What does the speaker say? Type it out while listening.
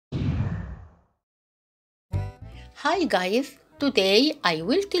Hi guys, today I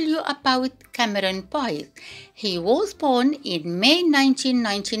will tell you about Cameron Boyce. He was born in May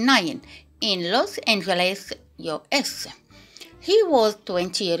 1999 in Los Angeles, US. He was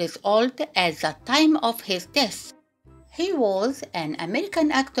 20 years old at the time of his death. He was an American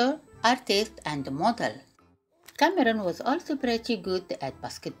actor, artist, and model. Cameron was also pretty good at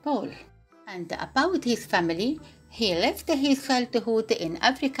basketball. And about his family, he lived his childhood in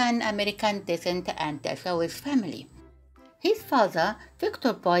African American descent and a Jewish family. His father,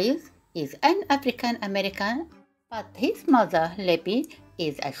 Victor Boyce, is an African American, but his mother, Libby,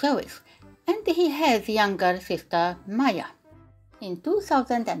 is a Jewish, and he has younger sister, Maya. In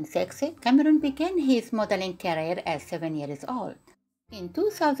 2006, Cameron began his modeling career at 7 years old. In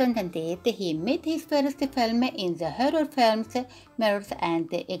 2008, he made his first film in the horror films Mirrors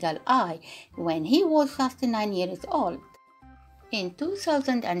and Eagle Eye when he was just 9 years old. In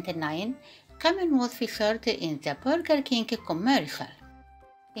 2009, Cameron was featured in the Burger King commercial.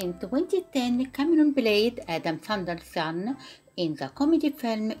 In 2010, Cameron played Adam Sandler's son in the comedy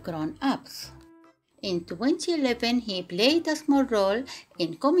film Grown Ups. In 2011, he played a small role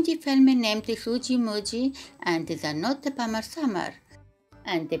in comedy film named Suji Muji and The Not Bummer Summer,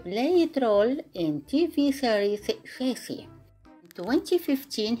 and played role in TV series Jessie. In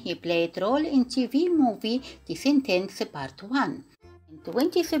 2015, he played role in TV movie Descendants Part 1. In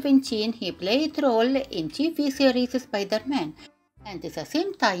 2017, he played role in TV series Spider-Man, and at the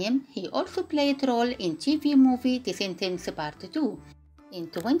same time, he also played role in TV movie Descendants Part 2. In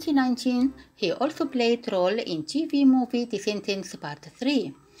 2019, he also played role in TV movie Descendants Part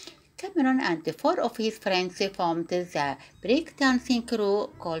 3. Cameron and 4 of his friends formed the breakdancing crew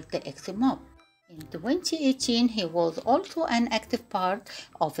called the X-Mob. In 2018, he was also an active part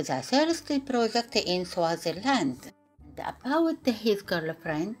of the Thursday project in Swaziland. And about his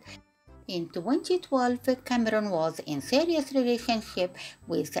girlfriend, in 2012, Cameron was in serious relationship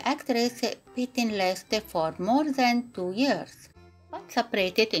with actress Peyton List for more than 2 years, but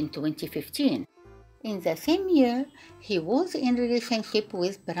separated in 2015. In the same year, he was in relationship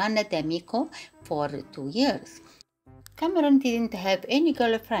with Brana D'Amico for 2 years. Cameron didn't have any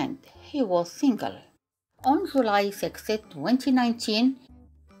girlfriend, he was single. On July 6, 2019,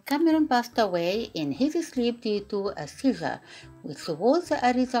 Cameron passed away in his sleep due to a seizure, which was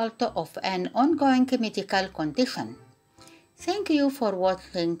a result of an ongoing medical condition. Thank you for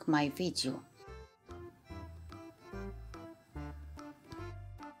watching my video.